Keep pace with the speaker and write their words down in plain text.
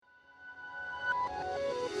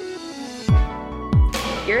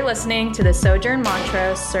You're listening to the Sojourn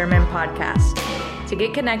Montrose Sermon Podcast. To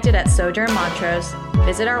get connected at Sojourn Montrose,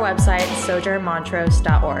 visit our website,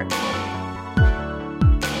 sojournmontrose.org.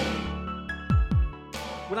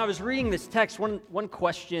 When I was reading this text, one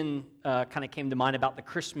question kind of came to mind about the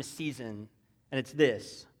Christmas season, and it's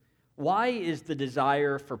this. Why is the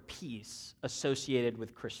desire for peace associated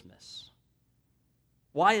with Christmas?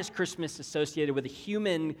 Why is Christmas associated with a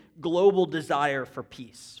human global desire for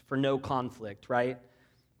peace, for no conflict, right?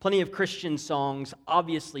 Plenty of Christian songs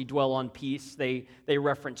obviously dwell on peace. They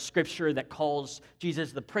reference scripture that calls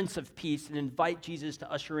Jesus the Prince of Peace and invite Jesus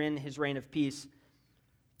to usher in his reign of peace.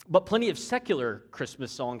 But plenty of secular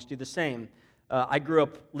Christmas songs do the same. I grew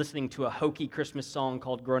up listening to a hokey Christmas song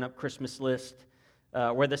called Grown Up Christmas List,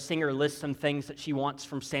 where the singer lists some things that she wants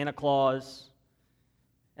from Santa Claus.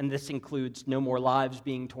 And this includes no more lives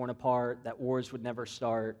being torn apart, that wars would never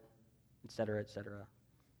start, et cetera, et cetera.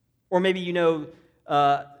 Or maybe you know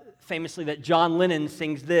famously that John Lennon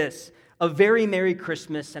sings this, "A very Merry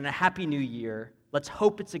Christmas and a Happy New Year. Let's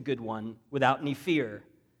hope it's a good one without any fear.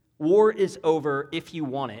 War is over if you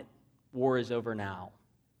want it. War is over now."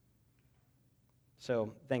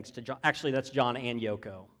 So thanks to John. Actually, that's John and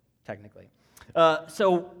Yoko, technically.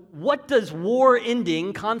 So what does war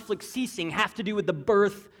ending, conflict ceasing, have to do with the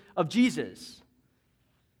birth of Jesus?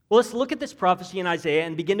 Well, let's look at this prophecy in Isaiah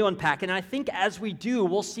and begin to unpack it. And I think as we do,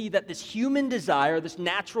 we'll see that this human desire, this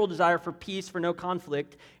natural desire for peace, for no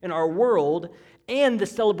conflict in our world, and the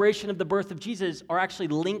celebration of the birth of Jesus are actually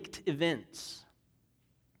linked events.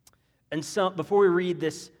 And so before we read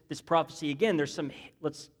this prophecy again,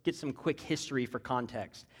 let's get some quick history for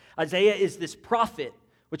context. Isaiah is this prophet,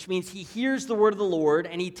 which means he hears the word of the Lord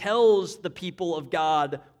and he tells the people of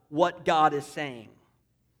God what God is saying.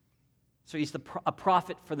 So he's a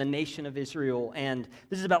prophet for the nation of Israel, and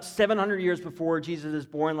this is about 700 years before Jesus is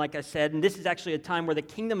born, like I said, and this is actually a time where the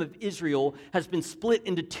kingdom of Israel has been split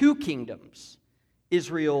into two kingdoms,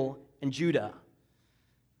 Israel and Judah.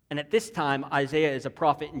 And at this time, Isaiah is a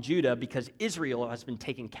prophet in Judah because Israel has been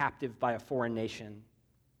taken captive by a foreign nation.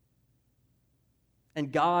 And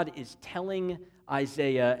God is telling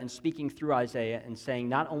Isaiah and speaking through Isaiah and saying,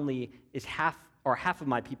 not only is half of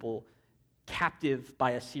my people captive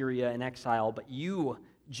by Assyria in exile, but you,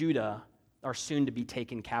 Judah, are soon to be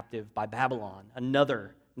taken captive by Babylon,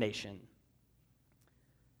 another nation.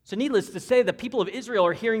 So needless to say, the people of Israel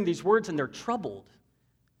are hearing these words and they're troubled.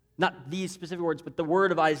 Not these specific words, but the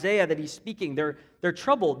word of Isaiah that he's speaking. They're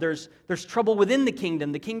troubled. There's trouble within the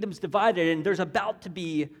kingdom. The kingdom's divided, and there's about to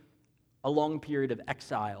be a long period of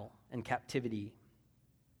exile and captivity.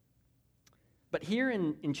 But here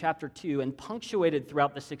in chapter 2, and punctuated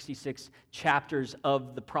throughout the 66 chapters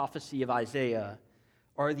of the prophecy of Isaiah,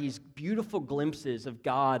 are these beautiful glimpses of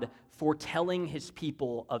God foretelling his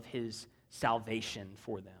people of his salvation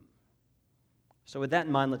for them. So with that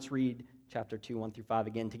in mind, let's read chapter 2, 1 through 5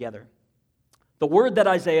 again together. The word that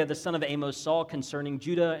Isaiah, the son of Amos, saw concerning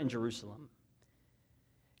Judah and Jerusalem.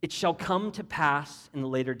 It shall come to pass in the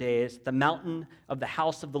later days, the mountain of the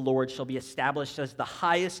house of the Lord shall be established as the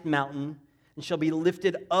highest mountain, and shall be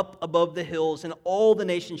lifted up above the hills, and all the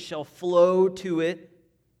nations shall flow to it.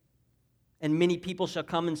 And many people shall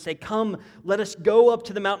come and say, "Come, let us go up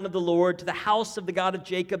to the mountain of the Lord, to the house of the God of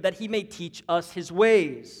Jacob, that he may teach us his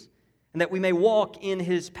ways, and that we may walk in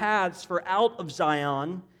his paths. For out of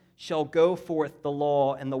Zion shall go forth the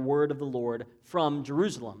law and the word of the Lord from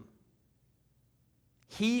Jerusalem.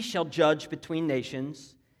 He shall judge between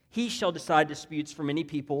nations. He shall decide disputes for many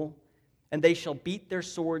people. And they shall beat their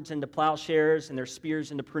swords into plowshares and their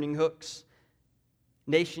spears into pruning hooks.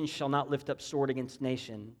 Nation shall not lift up sword against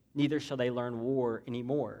nation, neither shall they learn war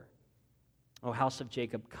anymore. O house of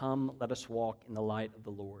Jacob, come, let us walk in the light of the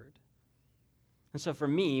Lord." And so for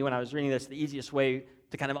me, when I was reading this, the easiest way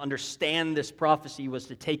to kind of understand this prophecy was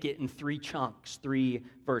to take it in three chunks, 3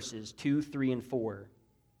 verses, 2, 3, and 4.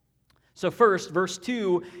 So first, verse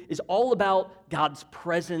 2 is all about God's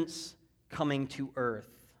presence coming to earth.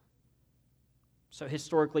 So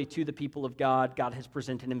historically, to the people of God, God has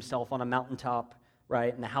presented himself on a mountaintop,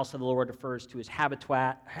 right? And the house of the Lord refers to his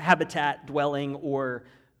habitat, dwelling, or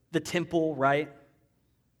the temple, right?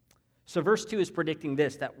 So verse 2 is predicting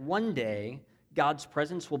this, that one day God's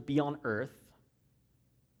presence will be on earth,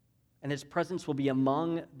 and his presence will be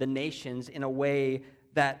among the nations in a way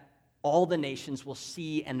that all the nations will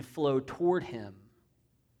see and flow toward him.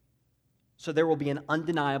 So there will be an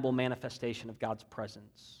undeniable manifestation of God's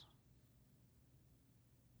presence.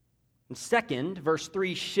 And second, verse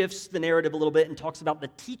 3 shifts the narrative a little bit and talks about the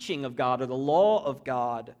teaching of God or the law of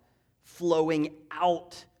God flowing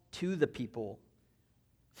out to the people.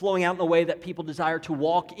 flowing out in a way that people desire to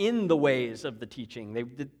walk in the ways of the teaching.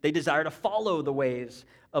 They desire to follow the ways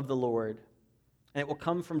of the Lord. And it will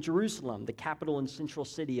come from Jerusalem, the capital and central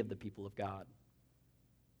city of the people of God.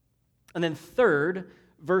 And then third,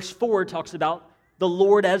 verse 4 talks about the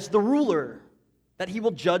Lord as the ruler, that he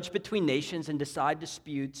will judge between nations and decide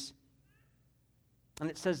disputes. And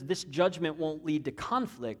it says this judgment won't lead to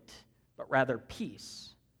conflict, but rather peace.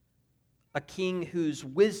 A king whose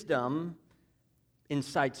wisdom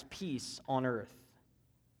incites peace on earth.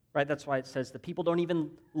 Right? That's why it says the people don't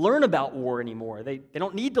even learn about war anymore. They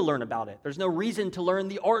don't need to learn about it. There's no reason to learn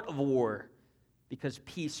the art of war because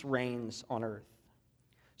peace reigns on earth.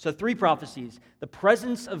 So 3 prophecies: the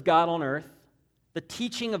presence of God on earth, the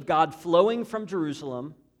teaching of God flowing from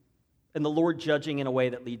Jerusalem, and the Lord judging in a way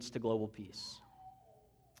that leads to global peace.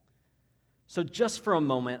 So just for a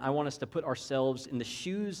moment, I want us to put ourselves in the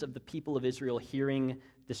shoes of the people of Israel hearing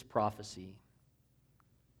this prophecy.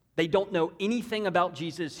 They don't know anything about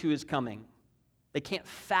Jesus who is coming. They can't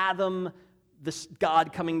fathom this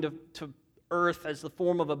God coming to earth as the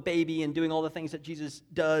form of a baby and doing all the things that Jesus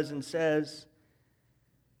does and says.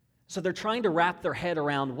 So they're trying to wrap their head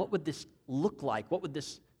around what would this look like? What would the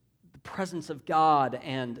presence of God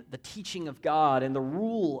and the teaching of God and the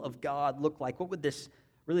rule of God look like? What would this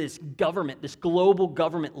government, this global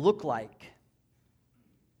government look like?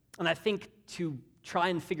 And I think to try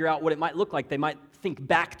and figure out what it might look like, they might think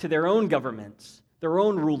back to their own governments, their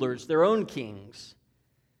own rulers, their own kings.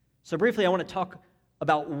 So briefly, I want to talk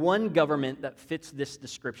about one government that fits this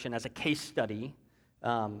description as a case study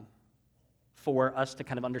for us to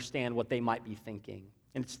kind of understand what they might be thinking.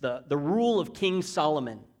 And it's the rule of King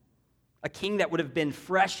Solomon, a king that would have been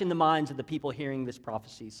fresh in the minds of the people hearing this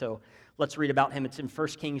prophecy. So let's read about him. It's in 1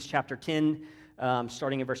 Kings chapter 10,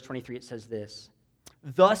 starting in verse 23. It says this: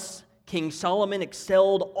 "Thus King Solomon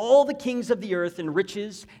excelled all the kings of the earth in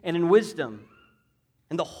riches and in wisdom.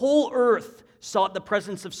 And the whole earth sought the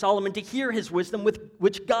presence of Solomon to hear his wisdom,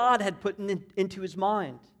 which God had put into his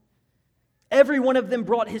mind. Every one of them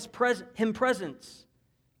brought him presents,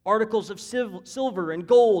 articles of silver and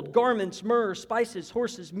gold, garments, myrrh, spices,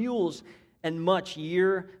 horses, mules, and much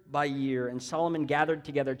year by year. And Solomon gathered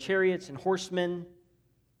together chariots and horsemen.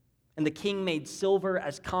 And the king made silver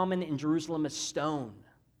as common in Jerusalem as stone.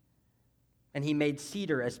 And he made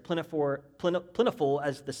cedar as plentiful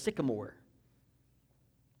as the sycamore.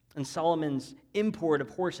 And Solomon's import of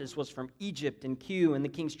horses was from Egypt and Kue, and the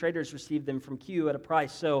king's traders received them from Kue at a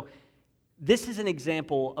price." So this is an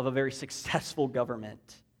example of a very successful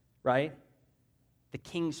government, right? The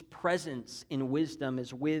king's presence in wisdom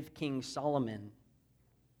is with King Solomon.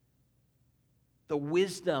 The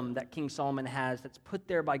wisdom that King Solomon has that's put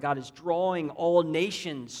there by God is drawing all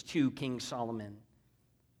nations to King Solomon.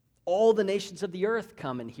 All the nations of the earth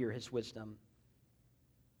come and hear his wisdom.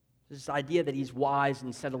 This idea that he's wise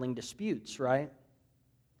in settling disputes, right?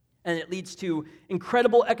 And it leads to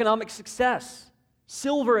incredible economic success.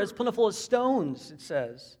 Silver as plentiful as stones, it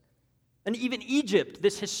says. And even Egypt,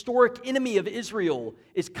 this historic enemy of Israel,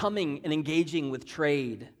 is coming and engaging with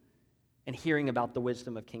trade and hearing about the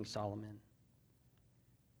wisdom of King Solomon.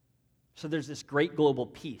 So there's this great global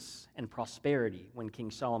peace and prosperity when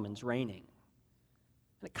King Solomon's reigning.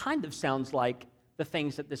 And it kind of sounds like the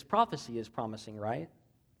things that this prophecy is promising, right?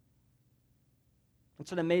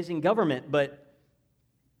 It's an amazing government, but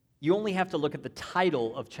you only have to look at the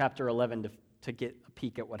title of chapter 11 to get a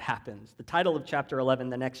peek at what happens. The title of chapter 11,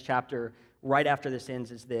 the next chapter, right after this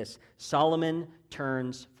ends, is this: Solomon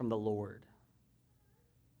turns from the Lord.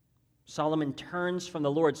 Solomon turns from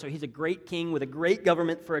the Lord. So he's a great king with a great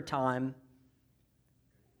government for a time,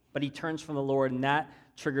 but he turns from the Lord, and that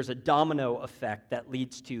triggers a domino effect that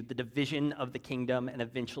leads to the division of the kingdom and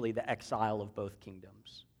eventually the exile of both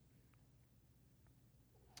kingdoms.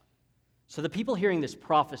 So the people hearing this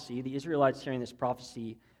prophecy, the Israelites hearing this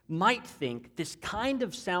prophecy, might think this kind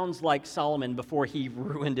of sounds like Solomon before he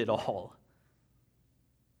ruined it all.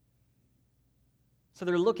 So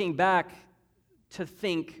they're looking back to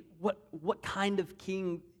think, what kind of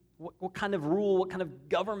king, what kind of rule, what kind of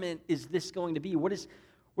government is this going to be? What is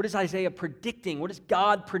Isaiah predicting? What is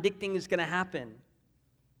God predicting is going to happen?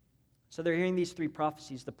 So they're hearing these 3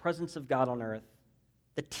 prophecies: the presence of God on earth,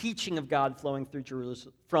 the teaching of God flowing from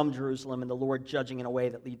Jerusalem, and the Lord judging in a way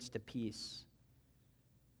that leads to peace.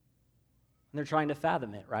 And they're trying to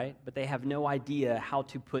fathom it, right? But they have no idea how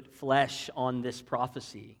to put flesh on this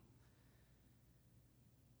prophecy.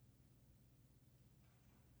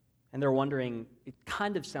 And they're wondering, it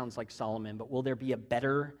kind of sounds like Solomon, but will there be a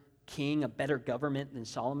better king, a better government than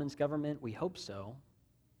Solomon's government? We hope so.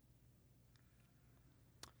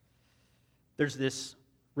 There's this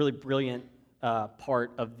really brilliant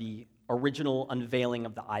part of the original unveiling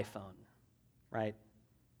of the iPhone, right?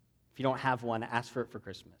 If you don't have one, ask for it for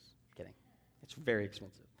Christmas. Kidding. It's very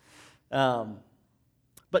expensive.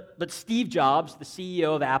 But Steve Jobs, the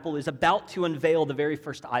CEO of Apple, is about to unveil the very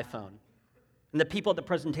first iPhone. And the people at the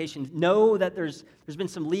presentation know that there's been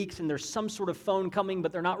some leaks and there's some sort of phone coming,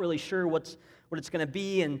 but they're not really sure what it's going to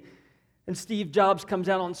be. And Steve Jobs comes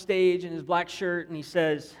out on stage in his black shirt and he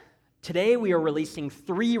says, "Today we are releasing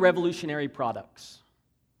 3 revolutionary products.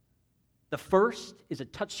 The first is a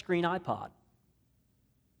touchscreen iPod.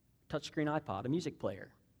 A music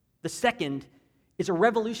player. The second is a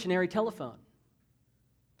revolutionary telephone.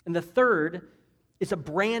 And the third is a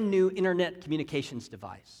brand new internet communications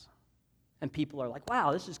device." And people are like,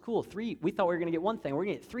 "Wow, this is cool. 3. We thought we were going to get one thing. We're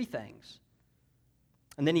going to get 3 things."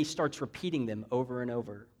 And then he starts repeating them over and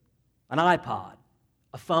over. An iPod,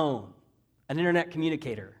 a phone, an internet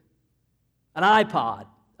communicator. An iPod,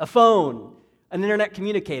 a phone, an internet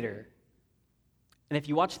communicator. And if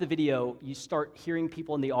you watch the video, you start hearing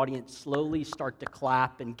people in the audience slowly start to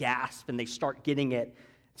clap and gasp, and they start getting it.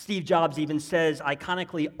 Steve Jobs even says,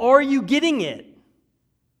 iconically, "Are you getting it?"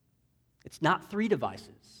 It's not 3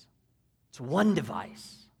 devices. It's 1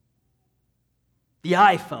 device. The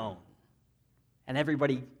iPhone. And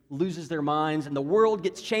everybody loses their minds, and the world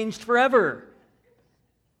gets changed forever.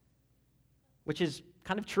 Which is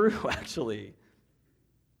kind of true, actually.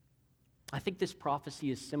 I think this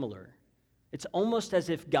prophecy is similar. It's almost as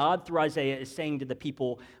if God, through Isaiah, is saying to the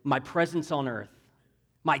people, my presence on earth,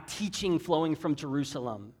 my teaching flowing from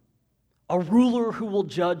Jerusalem, a ruler who will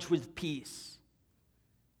judge with peace.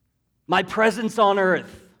 My presence on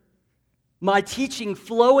earth, my teaching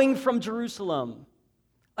flowing from Jerusalem,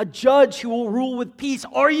 a judge who will rule with peace.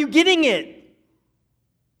 Are you getting it?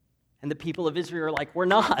 And the people of Israel are like, "We're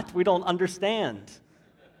not. We don't understand.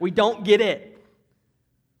 We don't get it."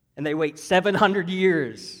 And they wait 700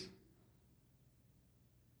 years.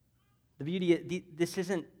 The beauty, this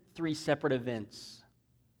isn't 3 separate events.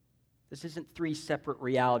 This isn't 3 separate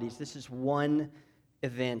realities. This is one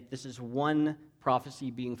event. This is one prophecy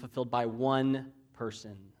being fulfilled by one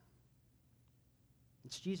person.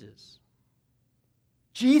 It's Jesus.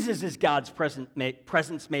 Jesus is God's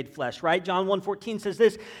presence made flesh, right? John 1:14 says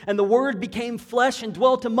this, "And the Word became flesh and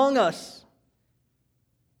dwelt among us."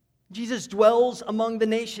 Jesus dwells among the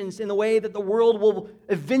nations in the way that the world will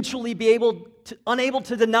eventually be unable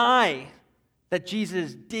to deny that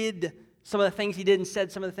Jesus did some of the things he did and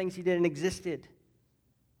said some of the things he did and existed.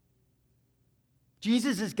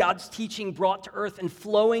 Jesus is God's teaching brought to earth and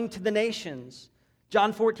flowing to the nations.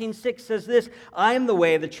 John 14:6 says this, "I am the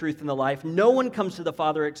way, the truth, and the life. No one comes to the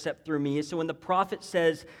Father except through me." So when the prophet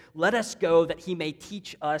says, "Let us go that he may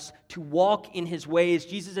teach us to walk in his ways,"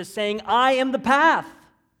 Jesus is saying, I am the path.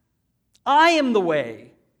 I am the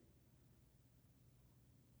way.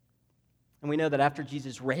 And we know that after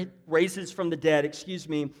Jesus raises from the dead,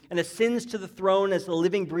 and ascends to the throne as the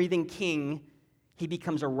living, breathing king, he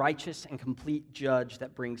becomes a righteous and complete judge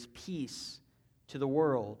that brings peace to the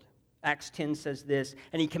world. Acts 10 says this,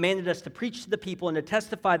 "And he commanded us to preach to the people and to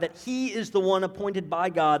testify that he is the one appointed by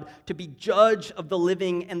God to be judge of the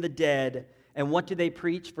living and the dead." And what do they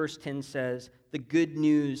preach? Verse 10 says, "The good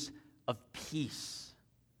news of peace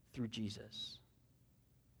through Jesus."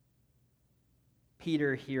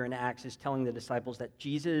 Peter here in Acts is telling the disciples that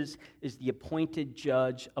Jesus is the appointed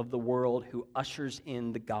judge of the world who ushers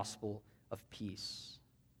in the gospel of peace.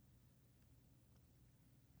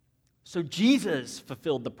 So Jesus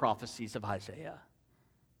fulfilled the prophecies of Isaiah.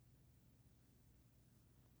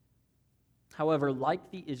 However,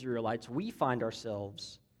 like the Israelites, we find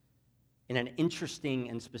ourselves in an interesting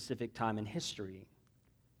and specific time in history.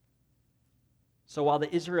 So while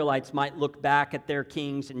the Israelites might look back at their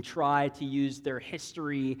kings and try to use their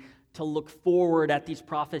history to look forward at these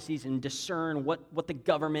prophecies and discern what the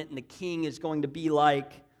government and the king is going to be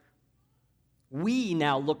like, we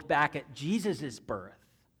now look back at Jesus' birth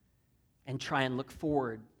and try and look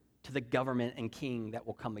forward to the government and king that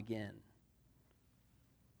will come again.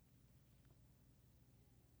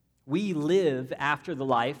 We live after the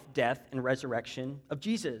life, death, and resurrection of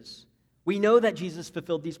Jesus. We know that Jesus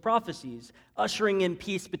fulfilled these prophecies, ushering in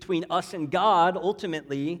peace between us and God,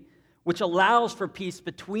 ultimately, which allows for peace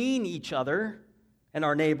between each other and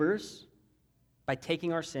our neighbors by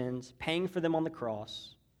taking our sins, paying for them on the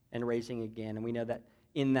cross, and raising again. And we know that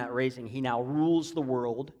in that raising, he now rules the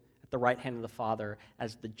world at the right hand of the Father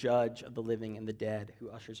as the judge of the living and the dead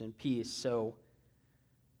who ushers in peace. So,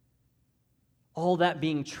 all that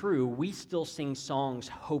being true, we still sing songs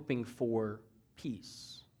hoping for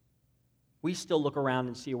peace. We still look around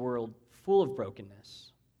and see a world full of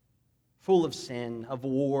brokenness, full of sin, of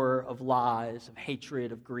war, of lies, of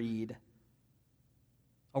hatred, of greed.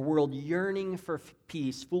 A world yearning for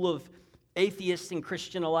peace, full of atheists and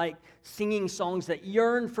Christian alike, singing songs that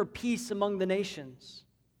yearn for peace among the nations.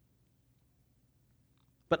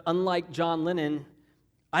 But unlike John Lennon,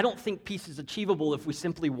 I don't think peace is achievable if we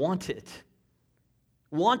simply want it.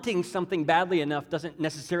 Wanting something badly enough doesn't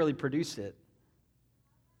necessarily produce it.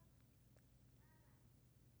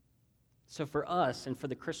 So for us and for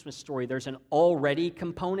the Christmas story, there's an already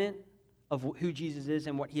component of who Jesus is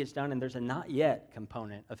and what he has done, and there's a not yet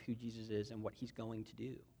component of who Jesus is and what he's going to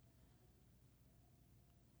do.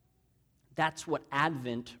 That's what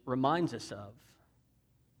Advent reminds us of.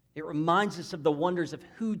 It reminds us of the wonders of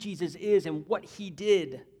who Jesus is and what he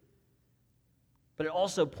did. But it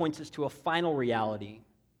also points us to a final reality.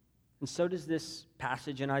 And so does this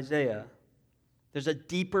passage in Isaiah. There's a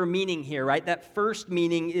deeper meaning here, right? That first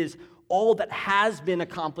meaning is all that has been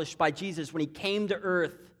accomplished by Jesus when he came to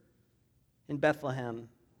earth in Bethlehem.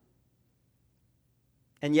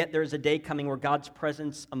 And yet there is a day coming where God's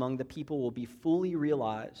presence among the people will be fully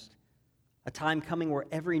realized. A time coming where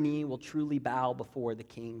every knee will truly bow before the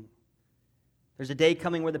King. There's a day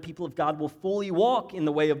coming where the people of God will fully walk in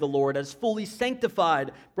the way of the Lord as fully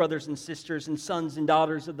sanctified brothers and sisters and sons and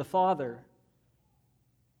daughters of the Father.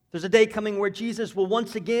 There's a day coming where Jesus will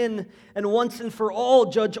once again and once and for all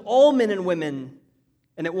judge all men and women,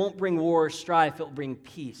 and it won't bring war or strife, it will bring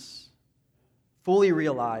peace. Fully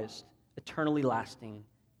realized, eternally lasting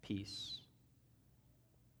peace.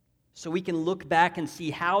 So we can look back and see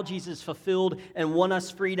how Jesus fulfilled and won us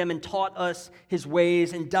freedom and taught us his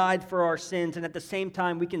ways and died for our sins. And at the same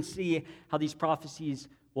time, we can see how these prophecies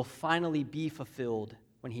will finally be fulfilled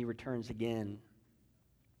when he returns again.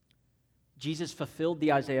 Jesus fulfilled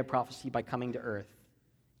the Isaiah prophecy by coming to earth.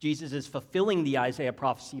 Jesus is fulfilling the Isaiah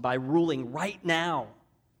prophecy by ruling right now.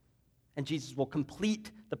 And Jesus will complete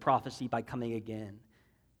the prophecy by coming again.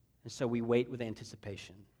 And so we wait with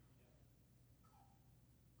anticipation.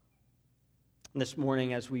 And this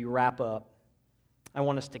morning, as we wrap up, I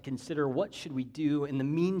want us to consider what should we do in the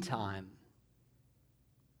meantime.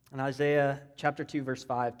 And Isaiah chapter 2, verse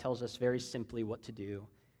 5 tells us very simply what to do.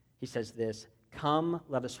 He says this, "Come,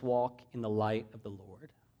 let us walk in the light of the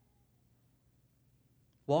Lord."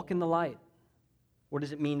 Walk in the light. What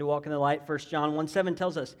does it mean to walk in the light? 1 John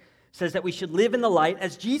 1:7 says that we should live in the light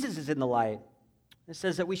as Jesus is in the light. It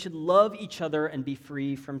says that we should love each other and be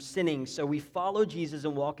free from sinning. So we follow Jesus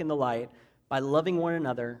and walk in the light by loving one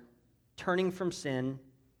another, turning from sin,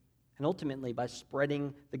 and ultimately by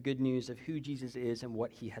spreading the good news of who Jesus is and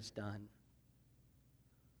what he has done.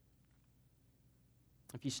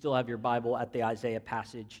 If you still have your Bible at the Isaiah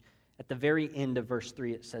passage, at the very end of verse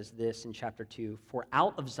 3, it says this in chapter 2, "For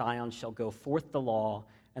out of Zion shall go forth the law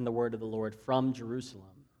and the word of the Lord from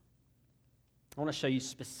Jerusalem." I want to show you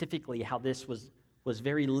specifically how this was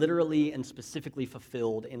very literally and specifically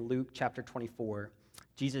fulfilled in Luke chapter 24.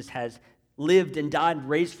 Jesus has lived and died and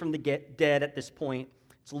raised from the dead at this point.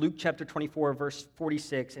 It's Luke chapter 24, verse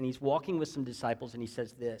 46, and he's walking with some disciples, and he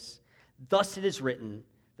says this, "Thus it is written,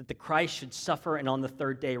 that the Christ should suffer and on the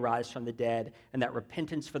third day rise from the dead, and that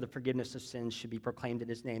repentance for the forgiveness of sins should be proclaimed in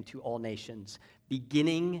his name to all nations,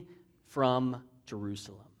 beginning from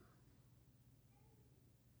Jerusalem."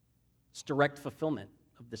 It's direct fulfillment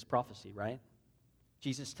of this prophecy, right?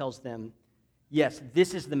 Jesus tells them, yes,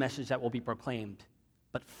 this is the message that will be proclaimed,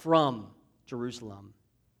 but from Jerusalem.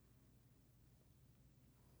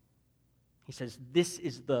 He says, this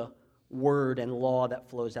is the word and law that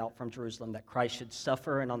flows out from Jerusalem, that Christ should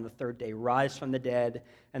suffer and on the third day rise from the dead,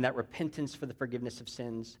 and that repentance for the forgiveness of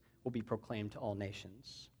sins will be proclaimed to all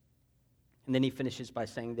nations. And then he finishes by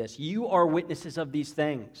saying this, "You are witnesses of these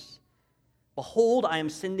things. Behold, I am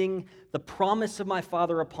sending the promise of my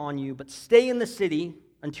Father upon you, but stay in the city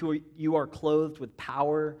until you are clothed with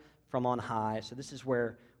power from on high." So this is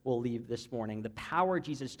where we'll leave this morning. The power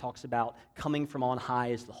Jesus talks about coming from on high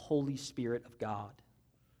is the Holy Spirit of God.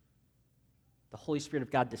 The Holy Spirit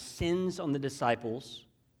of God descends on the disciples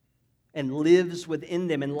and lives within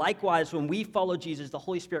them. And likewise, when we follow Jesus, the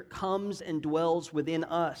Holy Spirit comes and dwells within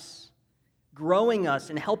us, growing us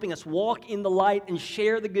and helping us walk in the light and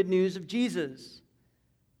share the good news of Jesus.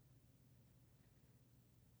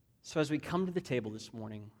 So as we come to the table this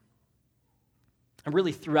morning, and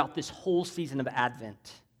really throughout this whole season of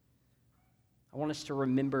Advent, I want us to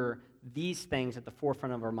remember these things at the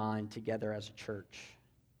forefront of our mind together as a church.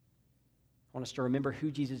 I want us to remember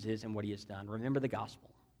who Jesus is and what he has done. Remember the gospel.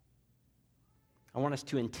 I want us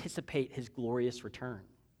to anticipate his glorious return.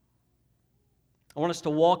 I want us to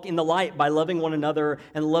walk in the light by loving one another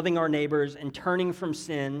and loving our neighbors and turning from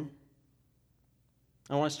sin.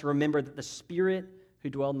 I want us to remember that the Spirit who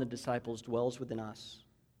dwelled in the disciples dwells within us,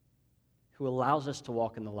 who allows us to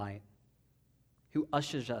walk in the light, who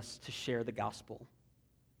ushers us to share the gospel,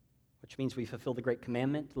 which means we fulfill the great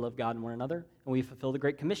commandment to love God and one another, and we fulfill the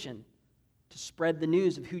great commission to spread the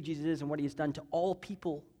news of who Jesus is and what he has done to all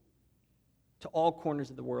people, to all corners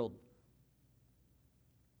of the world.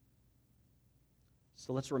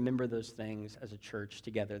 So let's remember those things as a church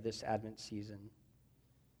together this Advent season.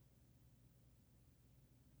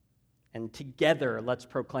 And together, let's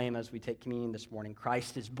proclaim as we take communion this morning,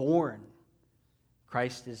 Christ is born,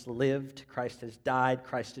 Christ is lived, Christ has died,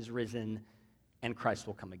 Christ is risen, and Christ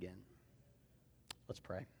will come again. Let's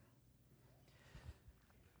pray.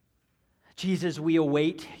 Jesus, we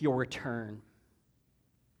await your return.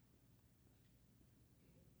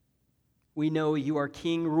 We know you are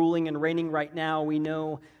king, ruling and reigning right now. We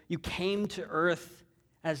know you came to earth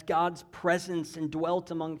as God's presence and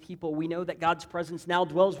dwelt among people. We know that God's presence now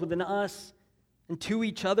dwells within us and to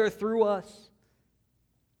each other through us.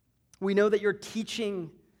 We know that your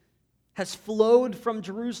teaching has flowed from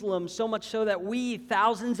Jerusalem, so much so that we,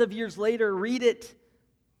 thousands of years later, read it.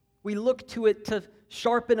 We look to it to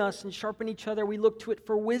sharpen us and sharpen each other. We look to it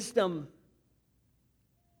for wisdom.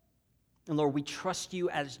 And Lord, we trust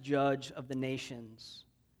you as judge of the nations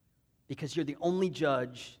because you're the only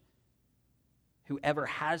judge who ever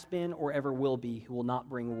has been or ever will be, who will not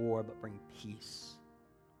bring war but bring peace.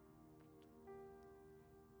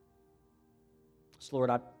 So Lord,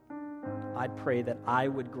 I pray that I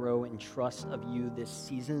would grow in trust of you this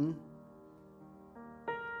season,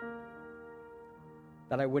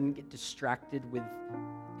 that I wouldn't get distracted with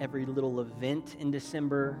every little event in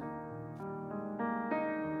December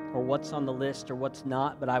or what's on the list or what's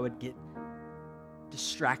not, but I would get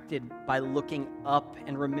distracted by looking up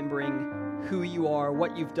and remembering who you are,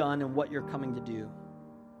 what you've done, and what you're coming to do.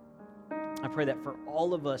 I pray that for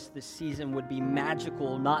all of us, this season would be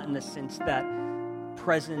magical, not in the sense that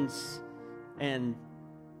presents and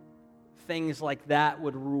things like that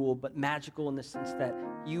would rule, but magical in the sense that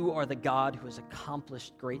you are the God who has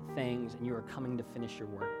accomplished great things and you are coming to finish your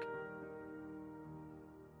work.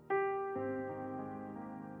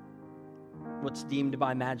 What's deemed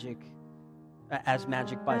by magic, as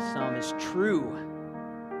magic by some, is true.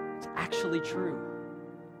 It's actually true.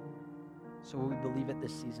 So will we believe it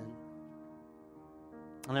this season?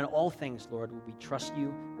 And in all things, Lord, will we trust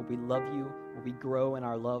you, will we love you, will we grow in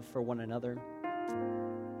our love for one another,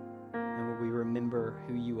 and will we remember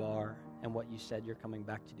who you are and what you said you're coming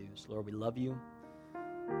back to do. So Lord, we love you,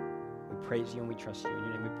 we praise you, and we trust you. In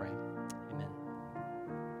your name we pray.